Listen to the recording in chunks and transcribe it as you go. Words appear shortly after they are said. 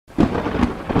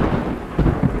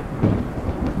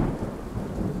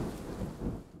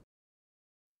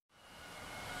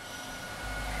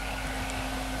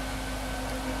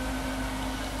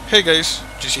Hey guys,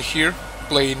 GC here,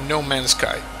 playing No Man's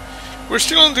Sky. We're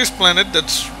still on this planet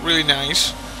that's really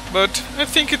nice, but I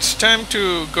think it's time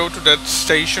to go to that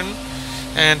station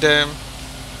and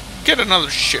get another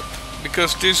ship,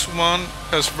 because this one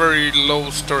has very low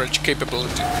storage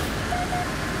capability.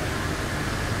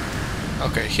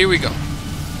 Okay, here we go.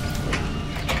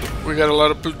 We got a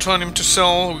lot of plutonium to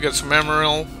sell, we got some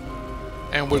emerald,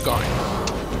 and we're going.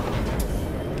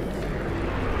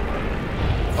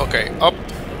 Okay, up.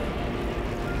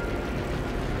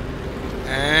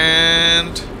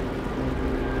 And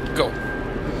go.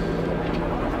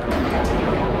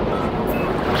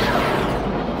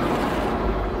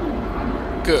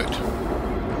 Good.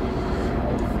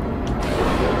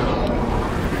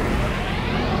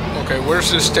 Okay,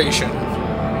 where's the station?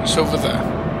 It's over there.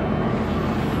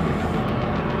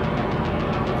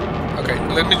 Okay,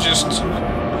 let me just...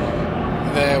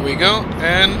 There we go,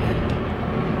 and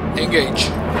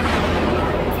engage.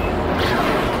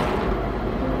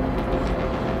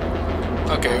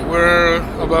 Okay, we're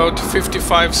about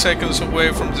 55 seconds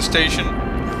away from the station.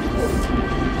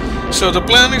 So the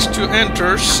plan is to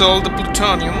enter, sell the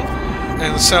plutonium,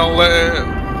 and sell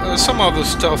some other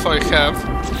stuff I have.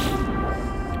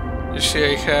 You see,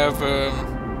 I have a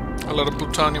lot of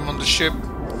plutonium on the ship.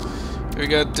 We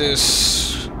got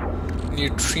this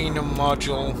neutrino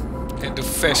module and the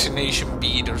fascination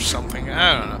bead or something.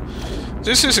 I don't know.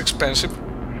 This is expensive,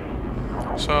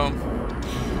 so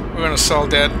we're gonna sell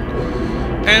that.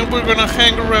 And we're gonna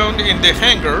hang around in the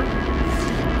hangar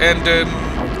and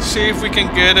see if we can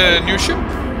get a new ship.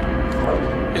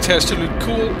 It has to look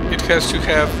cool, it has to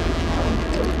have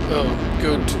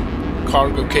good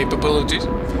cargo capabilities.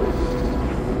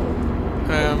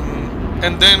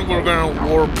 And then we're gonna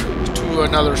warp to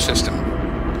another system.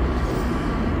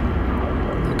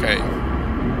 Okay,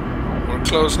 we're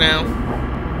close now.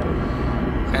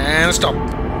 And stop.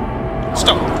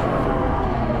 Stop.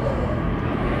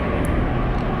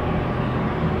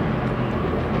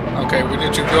 Okay, we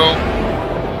need to go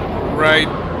right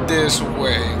this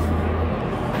way.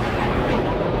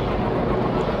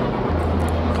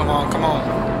 Come on, come on.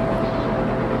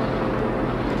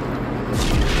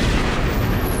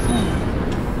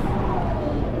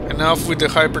 Ooh. Enough with the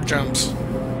hyper jumps.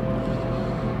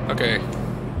 Okay,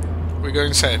 we go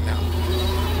inside now.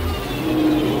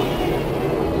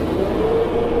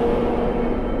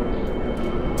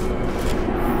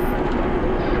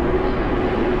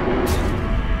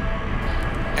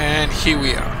 And here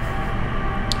we are.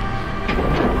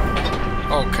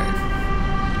 Okay.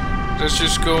 Let's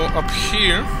just go up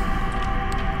here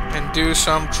and do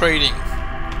some trading.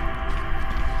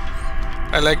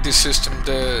 I like this system.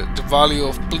 The value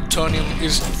of plutonium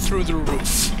is through the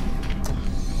roof.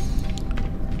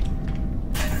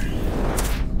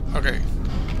 Okay.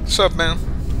 What's up, man?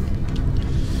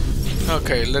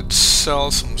 Okay, let's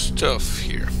sell some stuff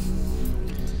here.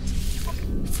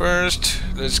 First,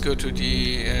 let's go to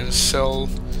the and sell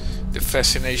the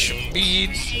fascination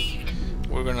bead.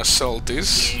 We're gonna sell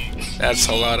this. That's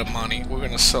a lot of money. We're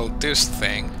gonna sell this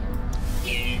thing.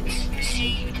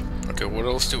 Okay, what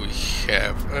else do we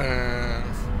have?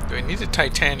 Do I need the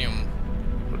titanium?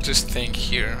 Or this thing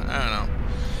here? I don't know.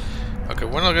 Okay,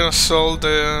 we're not gonna sell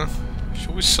the...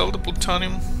 Should we sell the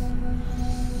plutonium?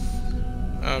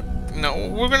 No,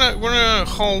 we're gonna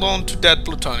hold on to that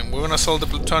plutonium. We're gonna sell the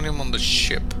plutonium on the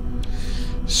ship.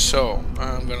 So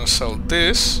I'm gonna sell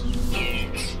this.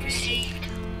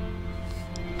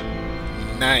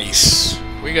 Nice.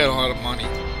 We got a lot of money.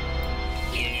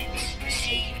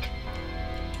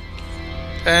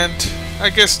 And I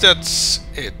guess that's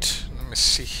it. Let me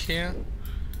see here.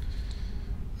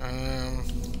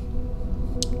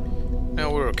 Now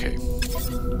we're okay.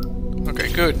 Okay,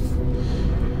 good.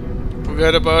 We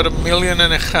got about 1.5 million.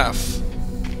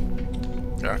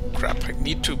 Ah, crap! I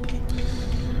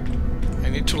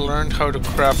need to learn how to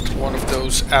craft one of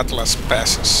those Atlas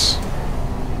passes.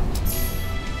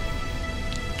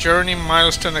 Journey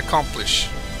milestone accomplished.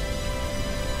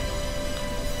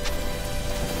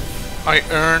 I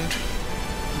earned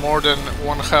more than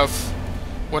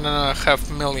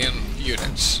 1.5 million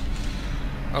units.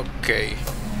 Okay,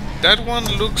 that one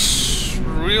looks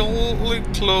really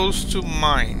close to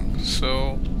mine,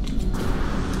 so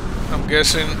I'm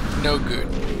guessing no good.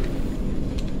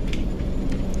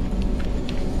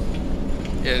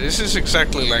 Yeah, this is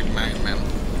exactly like mine, man.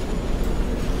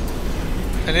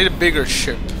 I need a bigger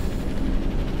ship.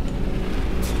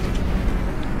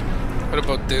 What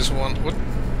about this one? What?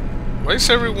 Why is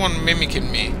everyone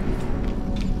mimicking me?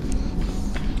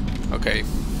 Okay.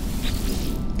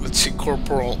 Let's see,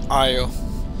 Corporal Io.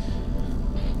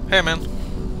 Hey, man.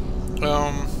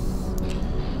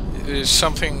 is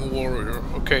something warrior.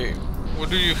 Okay, what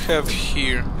do you have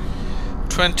here?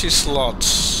 20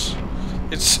 slots.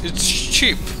 It's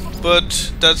cheap,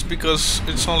 but that's because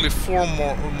it's only 4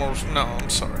 more. No, I'm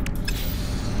sorry.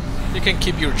 You can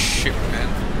keep your ship, man.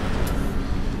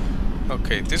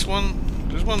 Okay, this one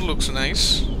looks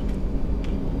nice.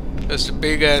 That's the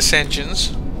big ass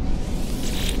engines.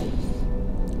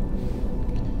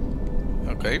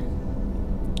 Okay.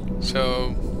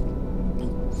 So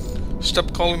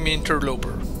stop calling me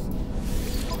interloper.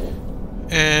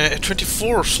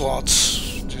 24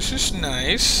 slots. This is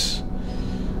nice.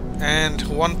 And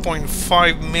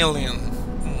 1.5 million.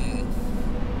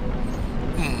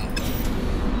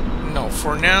 No,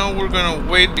 for now we're gonna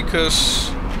wait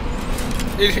because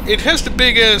it has the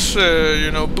big ass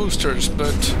you know, boosters,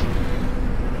 but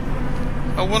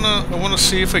I wanna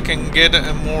see if I can get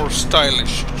a more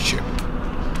stylish ship.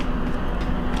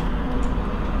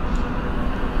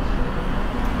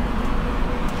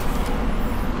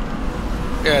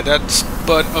 Yeah, that's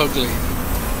but ugly.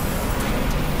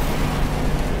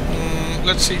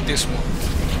 Let's see this one.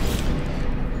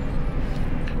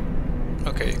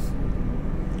 Okay.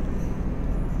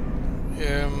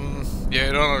 Yeah,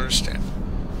 I don't understand.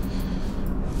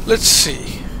 Let's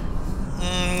see.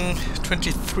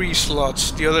 23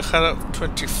 slots. The other had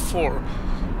 24.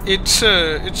 It's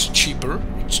cheaper.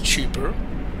 It's cheaper.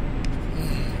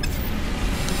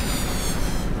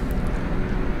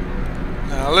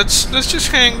 Now let's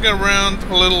just hang around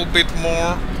a little bit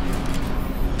more.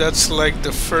 That's like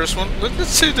the first one. Let's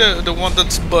say the one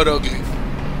that's butt ugly.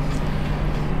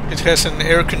 It has an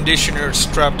air conditioner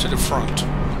strapped to the front.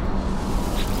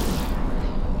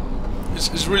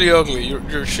 It's really ugly.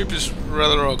 Your ship is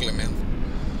rather ugly, man.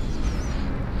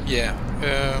 Yeah.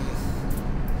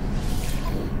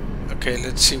 Okay,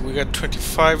 let's see. We got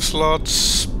 25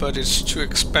 slots, but it's too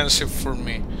expensive for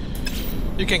me.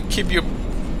 You can keep your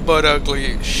butt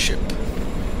ugly ship.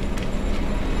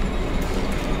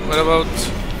 What about...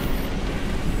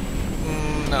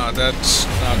 no, that's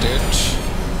not it.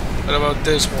 What about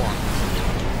this one?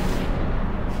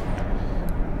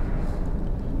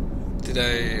 Did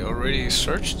I already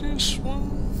search this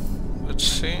one? Let's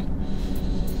see.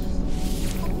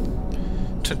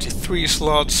 23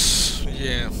 slots,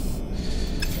 yeah.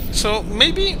 So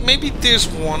maybe this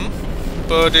one,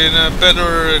 but in a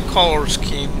better color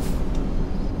scheme.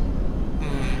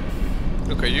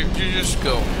 Okay, you just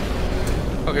go.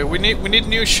 Okay, we need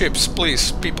new ships,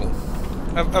 please, people.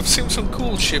 I've seen some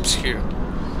cool ships here.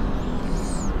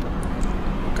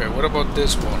 Okay, what about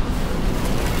this one?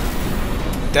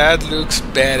 That looks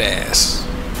badass.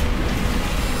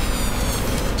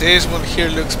 This one here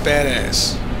looks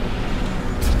badass.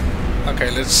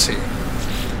 Okay, let's see.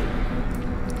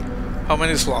 How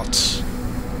many slots?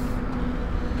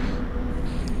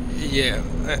 Yeah,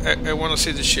 I want to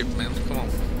see the ship, man. Come on.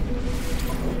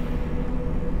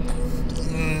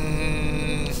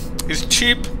 It's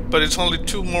cheap, but it's only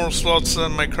 2 more slots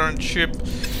than my current ship,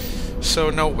 so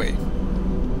no way.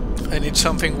 I need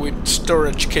something with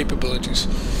storage capabilities.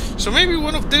 So maybe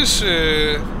one of these,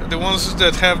 the ones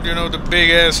that have, you know, the big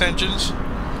ass engines.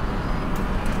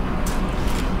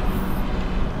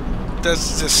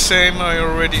 That's the same I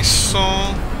already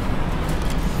saw.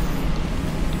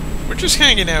 We're just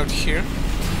hanging out here.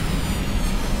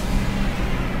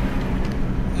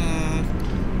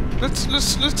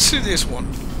 Let's see this one.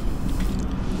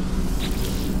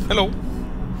 Hello.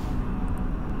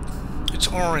 It's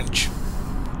orange.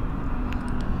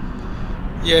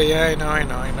 Yeah, I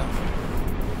know.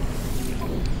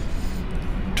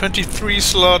 23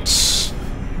 slots.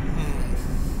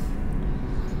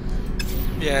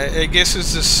 Yeah, I guess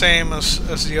it's the same as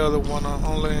the other one,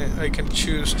 only I can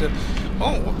choose the...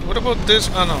 Oh, what about this?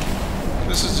 Oh no,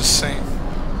 this is the same.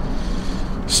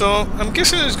 So, I'm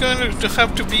guessing it's going to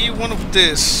have to be one of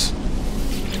this.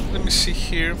 Let me see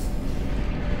here.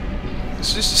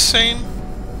 Is this the same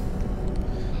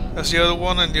as the other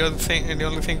one, and the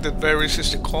only thing that varies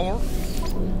is the color?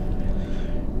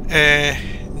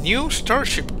 New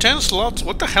starship, 10 slots.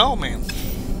 What the hell, man?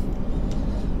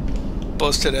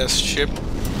 Busted ass ship.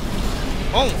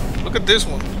 Oh, look at this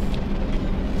one.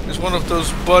 It's one of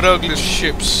those butt ugly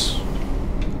ships.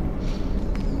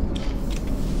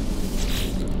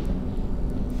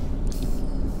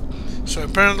 So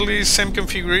apparently, same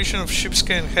configuration of ships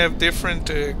can have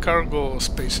different cargo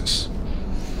spaces.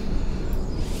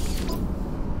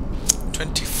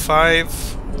 25,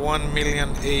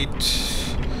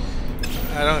 1,000,008.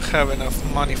 I don't have enough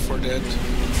money for that.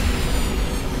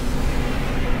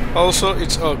 Also,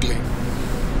 it's ugly.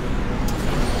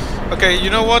 Okay, you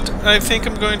know what? I think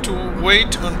I'm going to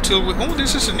wait until we... Oh,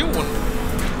 this is a new one.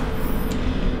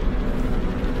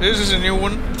 This is a new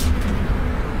one.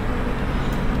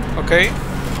 Okay,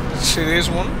 let's see this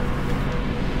one.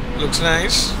 Looks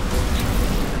nice.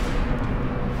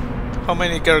 How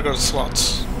many gargoyle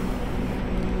slots?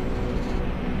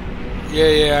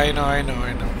 Yeah, I know.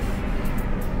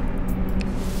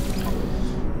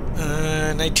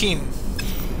 19.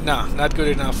 Nah, not good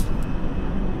enough.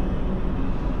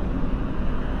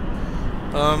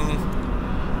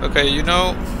 Okay, you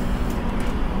know,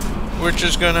 we're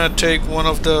just gonna take one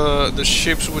of the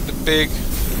ships with the big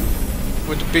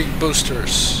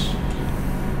boosters.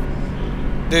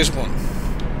 This one.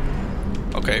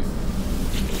 Okay.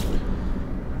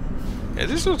 Yeah,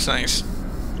 this looks nice.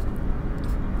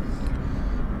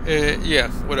 Yeah,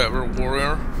 whatever,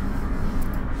 warrior.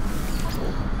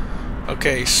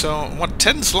 Okay, so what?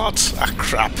 10 slots? Ah,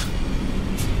 crap.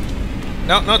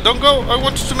 No, don't go. I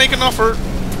wanted to make an offer.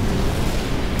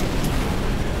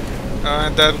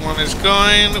 And that one is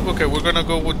going. Okay, we're gonna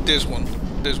go with this one.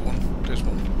 This one.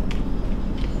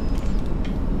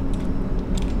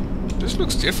 This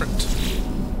looks different.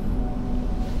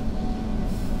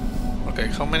 Okay,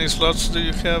 how many slots do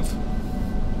you have?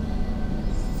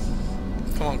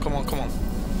 Come on.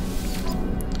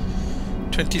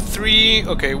 23.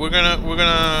 Okay, we're gonna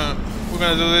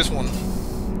do this one.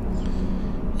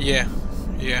 Yeah.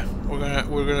 We're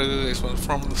gonna do this one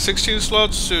from 16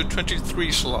 slots to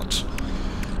 23 slots.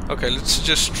 Okay, let's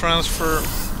just transfer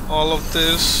all of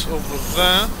this over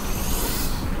there.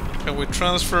 Can we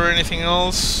transfer anything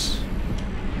else?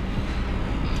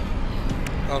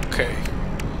 Okay.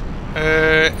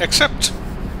 Accept.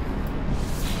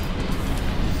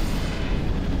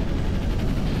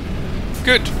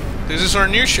 Good. This is our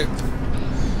new ship.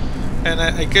 And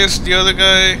I guess the other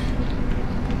guy...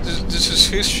 This is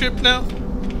his ship now?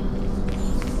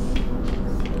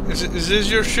 Is this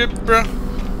your ship, bruh?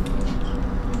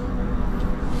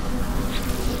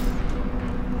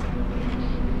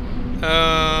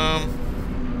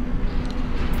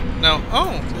 No.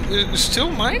 Oh, it's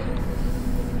still mine?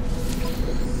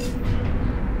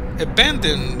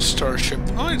 Abandoned starship.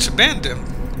 Oh, it's abandoned.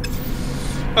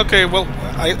 Okay, well,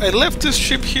 I left this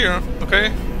ship here,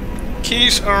 okay?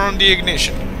 Keys are on the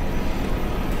ignition.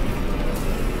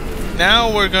 Now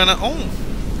we're gonna... Oh!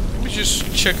 Let me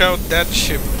just check out that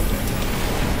ship.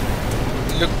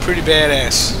 It looked pretty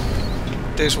badass.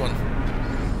 This one.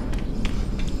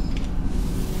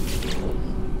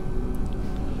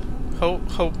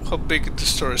 How big is the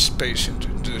storage space into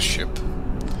the ship?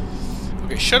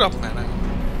 Okay, shut up, man.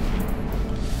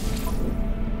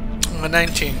 I'm a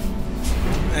 19.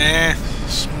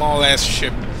 Small ass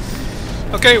ship.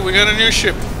 Okay, we got a new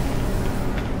ship.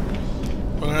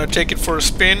 We're gonna take it for a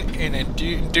spin in a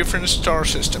different star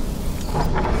system.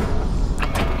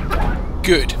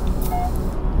 Good.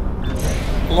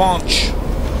 Launch.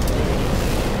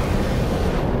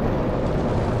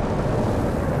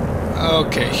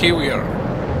 Okay, here we are.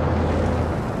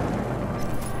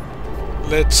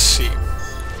 Let's see.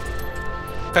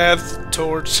 Path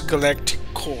towards galactic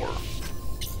core.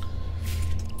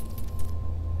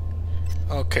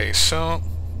 Okay, so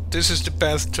this is the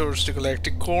path towards the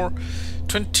galactic core.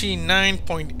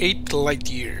 29.8 light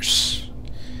years.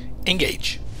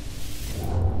 Engage.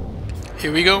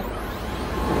 Here we go.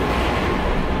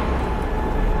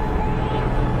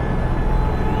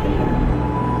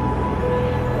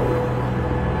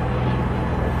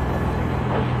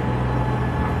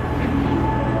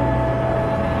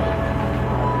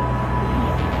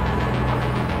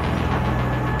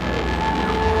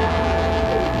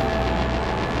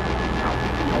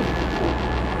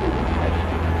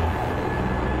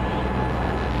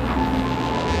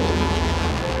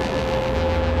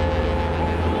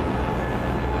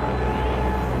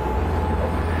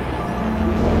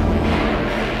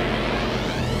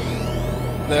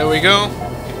 There we go.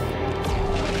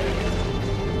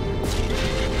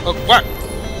 Oh, what?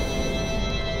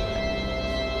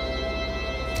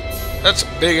 That's a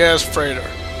big ass freighter.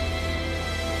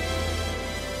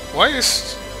 Why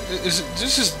is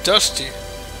this is dusty?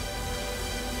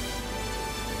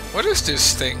 What is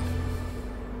this thing?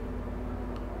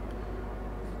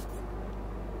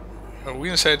 Are we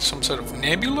inside some sort of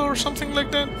nebula or something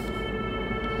like that?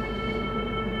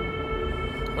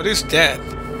 What is that?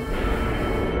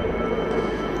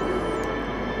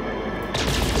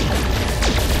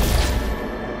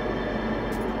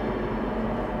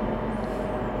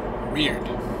 Weird.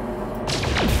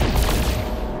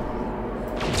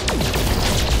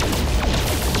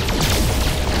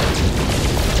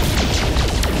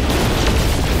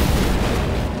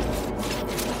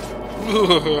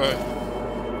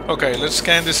 Okay, let's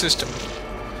scan the system.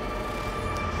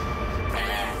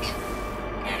 Alert.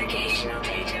 Navigational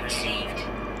data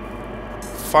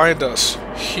Find us.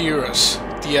 Hear us.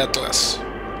 The Atlas.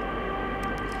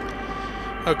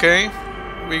 Okay.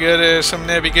 We got some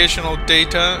navigational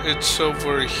data. It's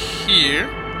over here.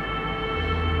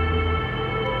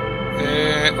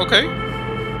 Okay.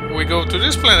 We go to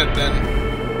this planet then.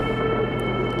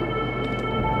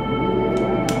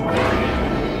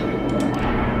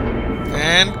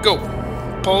 And go.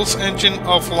 Pulse engine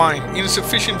offline.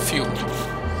 Insufficient fuel.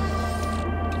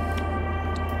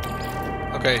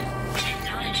 Okay.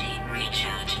 Technology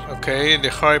recharge. Okay, the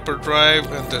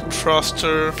hyperdrive and the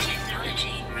thruster.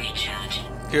 Technology recharge.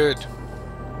 Good.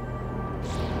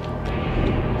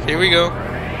 Here we go.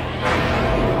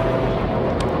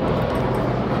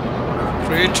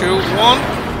 3, 2, 1.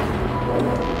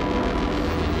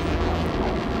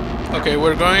 Okay,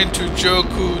 we're going to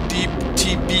Joku Deep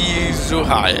TB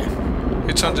Zuhai.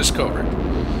 It's undiscovered.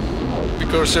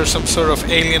 Because there's some sort of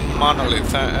alien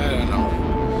monolith. I don't know.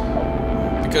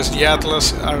 Because the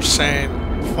Atlas are saying,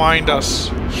 find us,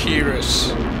 hear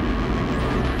us,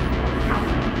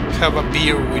 have a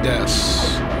beer with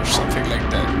us, or something like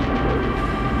that.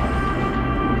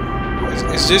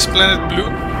 Is this planet blue?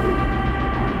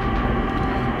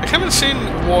 I haven't seen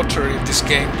water in this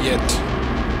game yet.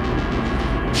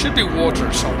 Should be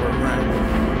water somewhere around.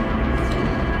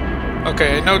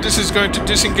 Okay, I know this is going to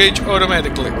disengage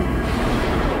automatically.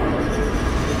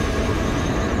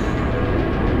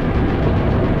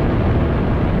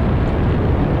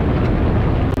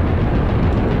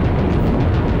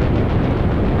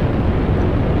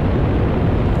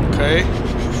 Okay.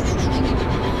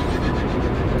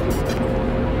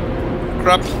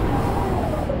 Crap.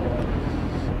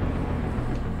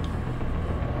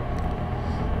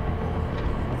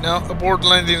 Now abort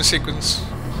landing sequence.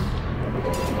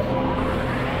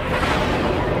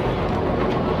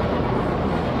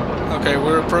 Okay,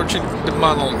 we're approaching the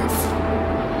monolith.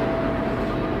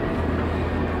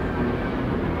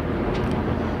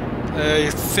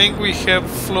 I think we have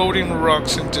floating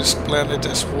rocks in this planet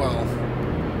as well.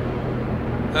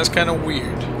 That's kind of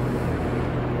weird.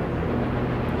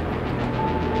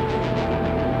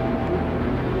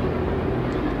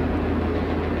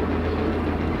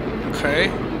 Okay.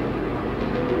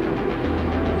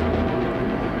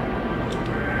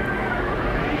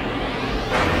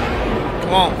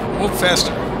 Come on, move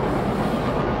faster.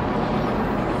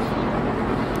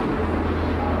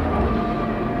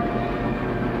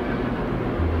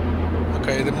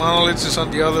 Okay, the monolith is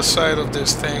on the other side of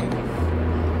this thing.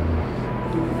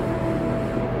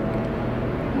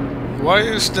 Why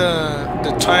is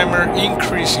the timer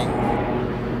increasing?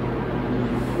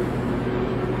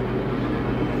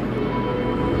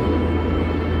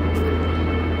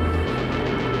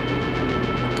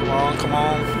 Come on, come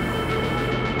on.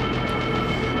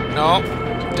 No,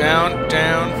 down,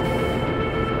 down.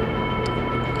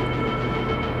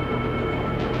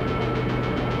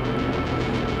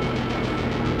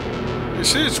 You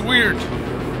see, it's weird.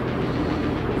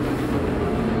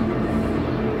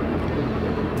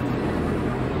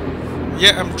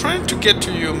 Yeah, I'm trying to get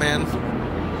to you, man.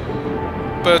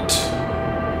 But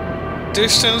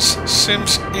distance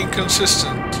seems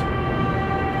inconsistent.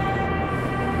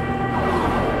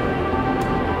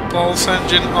 Pulse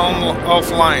engine on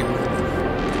offline.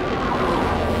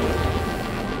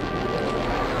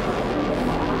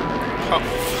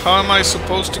 How am I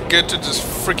supposed to get to this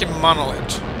freaking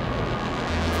monolith?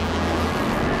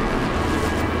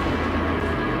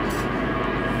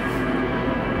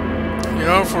 You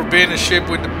know, for being a ship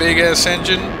with a big ass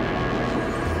engine,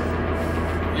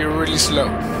 you're really slow.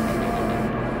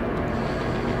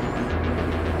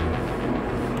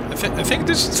 I think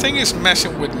this thing is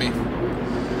messing with me.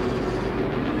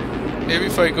 Maybe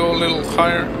if I go a little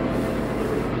higher.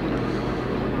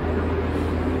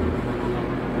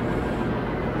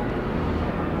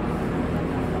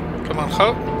 Come on,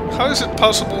 how is it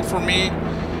possible for me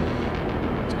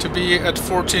to be at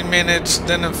 14 minutes,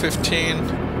 then at 15,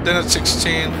 then at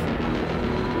 16?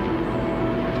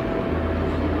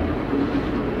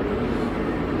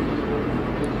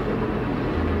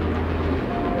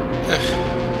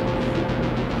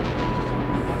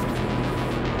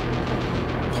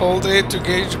 Hold A to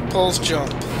gauge pulse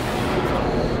jump.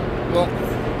 Well,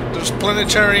 there's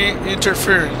planetary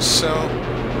interference, so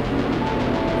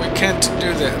we can't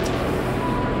do that.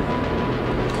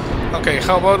 Okay,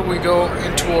 how about we go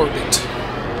into orbit?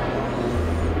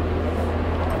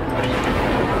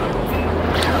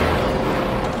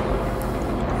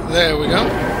 There we go.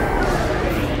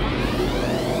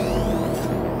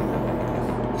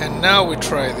 And now we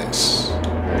try this.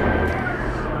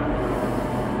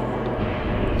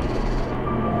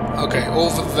 Okay,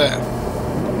 over there.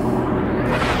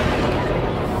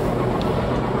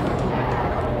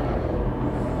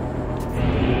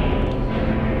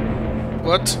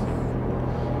 What?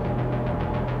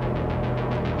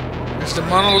 Is the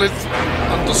monolith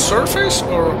on the surface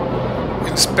or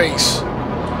in space?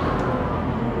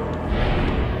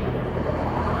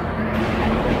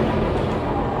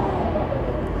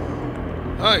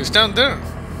 Oh, he's down there.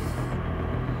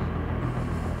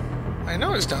 I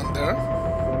know he's down there.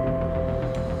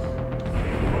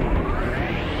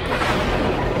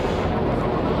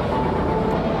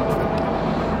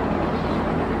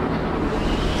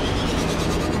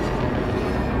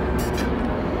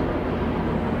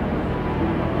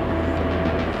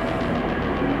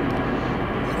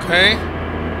 Okay.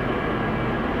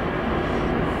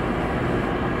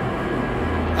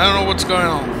 I don't know what's going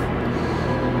on.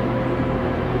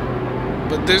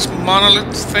 But this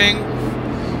monolith thing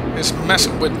is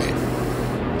messing with me.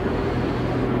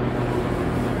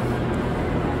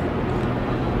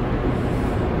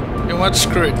 You know what?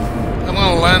 Screw it. I'm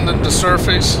gonna land on the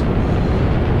surface,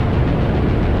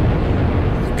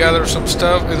 gather some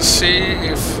stuff, and see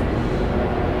if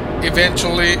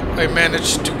eventually I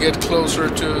manage to get closer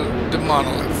to the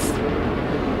monolith.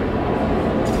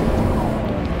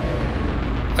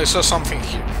 I saw something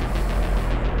here.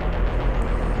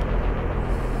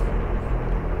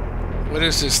 What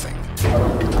is this thing?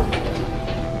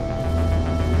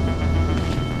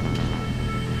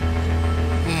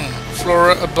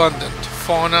 Flora abundant,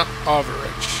 fauna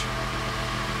average.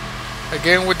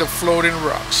 Again with the floating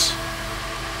rocks.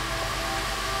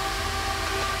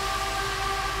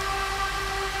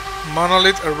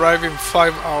 Monolith arrive in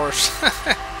 5 hours.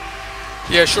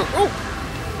 Yeah, sure. Oh!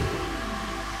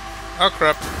 Oh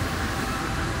crap.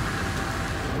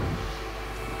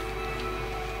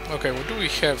 Okay, what do we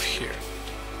have here?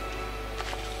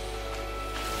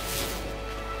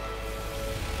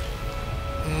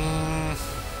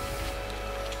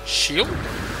 Shield?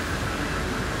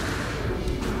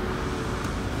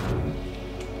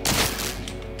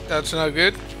 That's not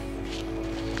good.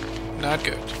 Not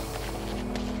good.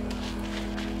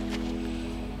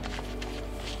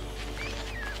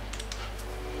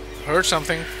 Heard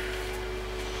something.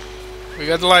 We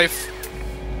got life.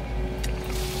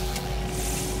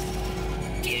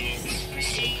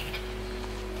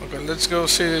 Okay, let's go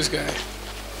see this guy.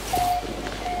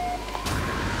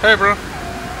 Hey, bro.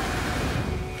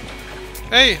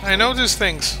 Hey, I know these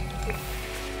things.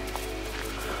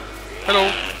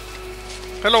 Hello.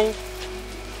 Hello.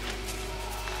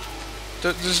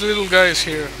 These little guys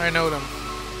here, I know them.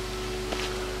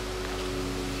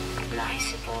 Life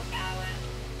support power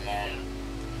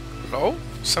low. Low?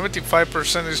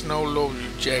 75% is no low, you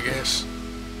jackass.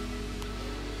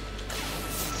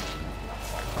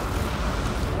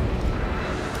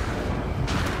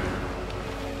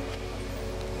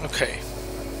 Okay.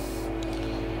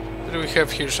 What do we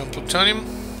have here? Some plutonium.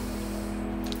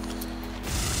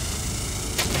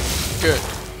 Good.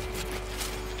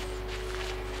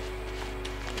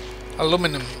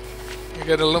 Aluminum. You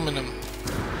got aluminum.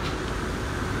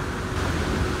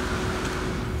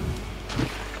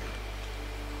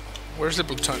 Where's the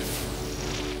plutonium?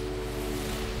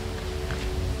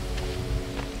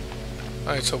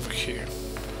 Oh, it's over here.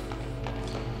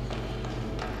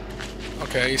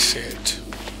 Okay, I see it.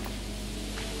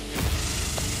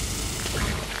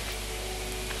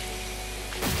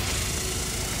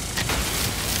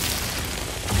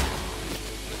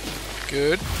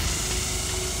 Good.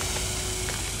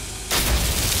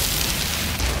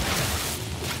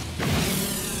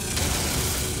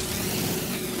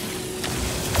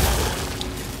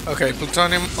 Okay,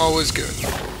 plutonium, always good.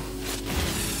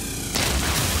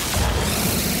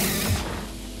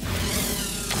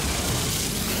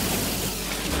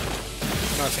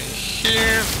 Nothing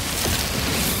here.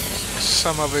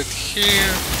 Some of it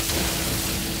here.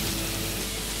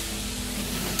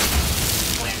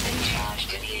 Weapon charge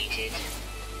depleted.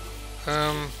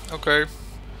 Okay.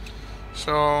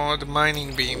 So, the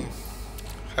mining beam.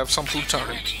 Have some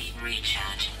plutonium. Technology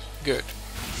recharge. Good.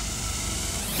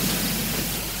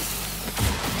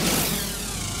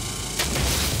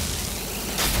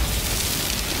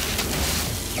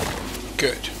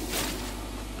 Good.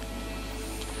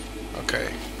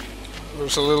 Okay.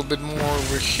 There's a little bit more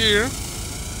over here.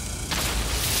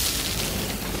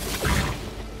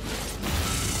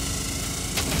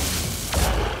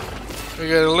 We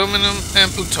got aluminum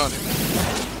and plutonium.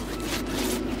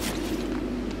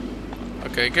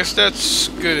 Okay, I guess that's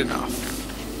good enough.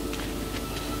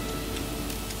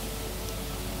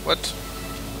 What?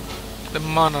 The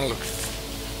monolith.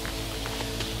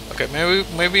 Okay,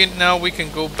 maybe now we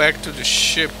can go back to the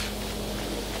ship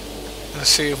and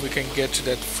see if we can get to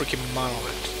that freaking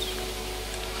monolith.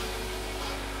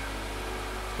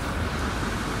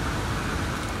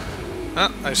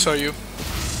 Ah, I saw you.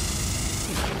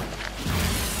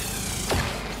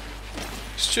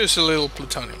 It's just a little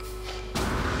plutonium.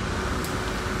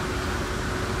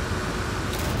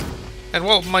 And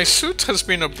well, my suit has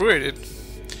been upgraded.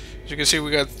 As you can see,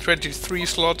 we got 23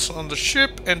 slots on the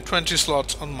ship and 20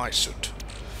 slots on my suit.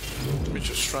 Let me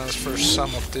just transfer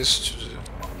some of this to the...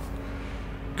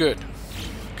 Good.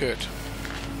 Good.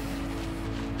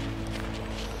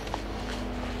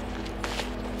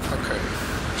 Okay.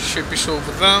 Ship is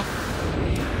over there.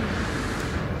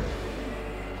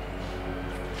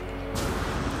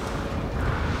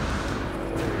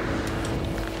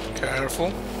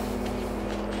 Careful.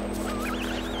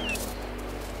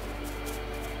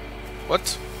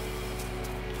 What?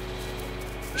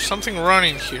 There's something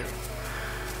running here.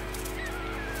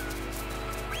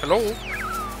 Hello?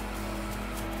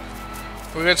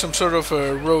 We got some sort of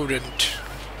a rodent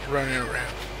running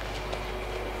around.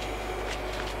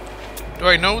 Do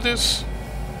I know this?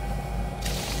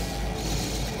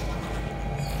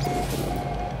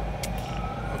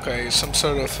 Okay, some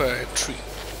sort of a tree.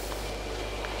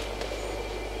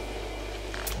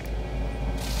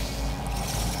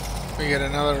 We get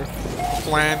another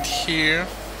plant here.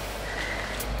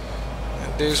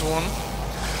 And this one.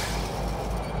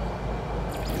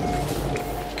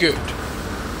 Good.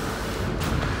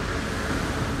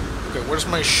 Okay, where's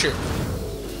my ship?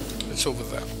 It's over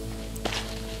there.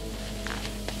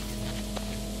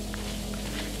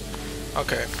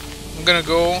 Okay, I'm gonna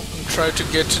go and try to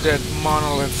get to that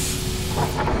monolith.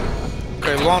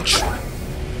 Okay, launch.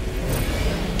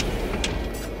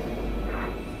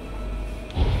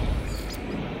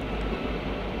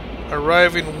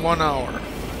 Arrive in 1 hour.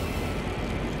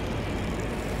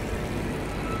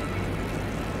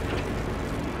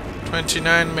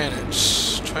 "29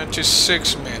 minutes,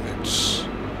 26 minutes.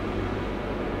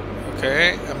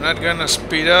 Okay, I'm not gonna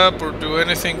speed up or do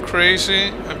anything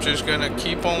crazy. I'm just gonna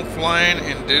keep on flying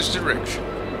in this direction.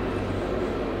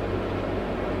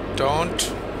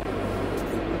 Don't.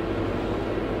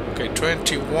 Okay,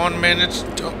 21 minutes.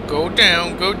 Don't go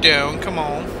down, come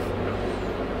on.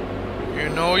 You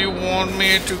know you want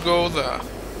me to go there.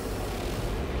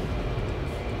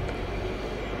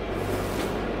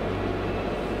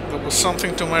 There was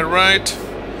something to my right.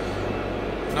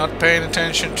 Not paying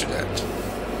attention to that.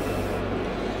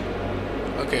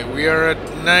 Okay, we are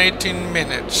at 19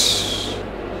 minutes.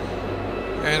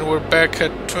 And we're back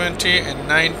at 20 and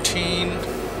 19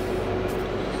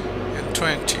 and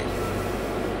 20.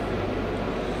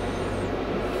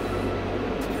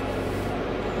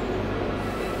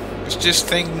 Is this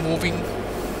thing moving?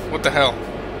 What the hell?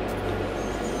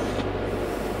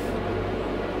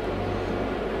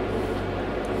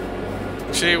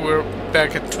 See, we're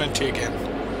back at 20 again.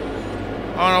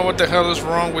 I don't know what the hell is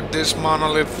wrong with this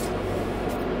monolith.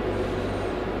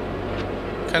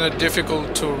 Kind of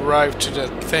difficult to arrive to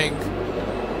that thing.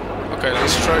 Okay,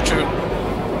 let's try to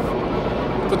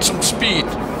put some speed.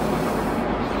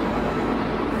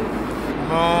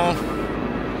 Come on.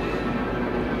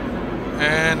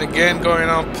 And again going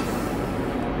up.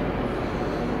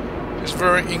 It's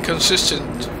very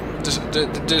inconsistent,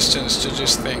 the distance to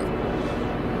this thing.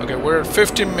 Okay, we're at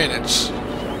 15 minutes.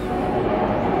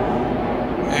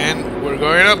 And we're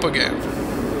going up again.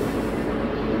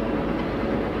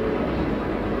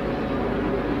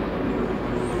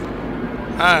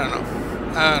 I don't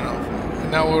know.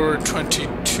 Now we're at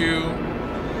 22.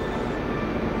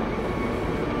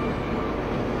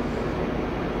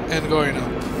 And going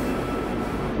up.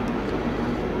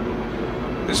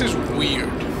 This is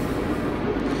weird.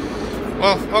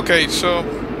 Well, okay, so...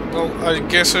 Well, I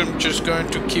guess I'm just going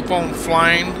to keep on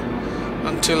flying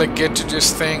until I get to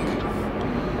this thing.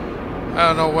 I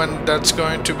don't know when that's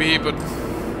going to be, but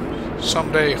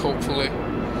someday, hopefully.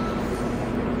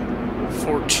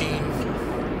 14.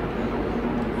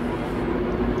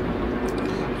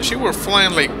 You see, we're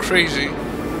flying like crazy,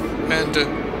 and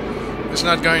it's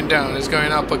not going down, it's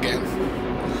going up again.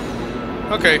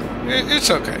 Okay, it's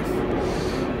okay.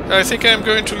 I think I'm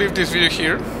going to leave this video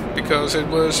here, because it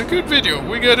was a good video.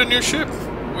 We got a new ship.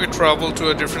 We traveled to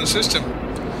a different system.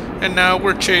 And now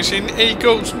we're chasing a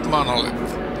ghost monolith.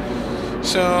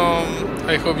 So,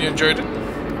 I hope you enjoyed it.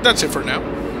 That's it for now.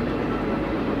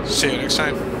 See you next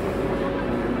time.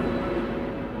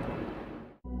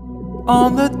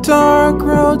 On the dark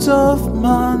roads of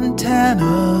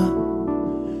Montana,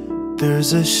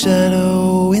 there's a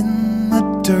shadow in the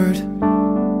dirt.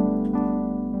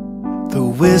 The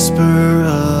whisper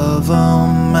of a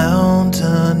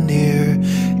mountaineer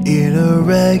in a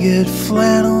ragged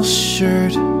flannel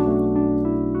shirt.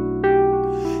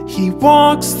 He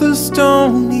walks the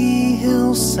stony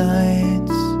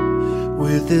hillsides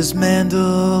with his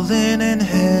mandolin in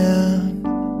hand,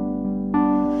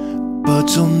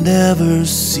 but you'll never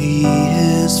see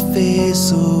his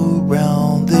face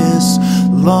around this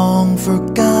long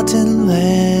forgotten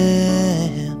land.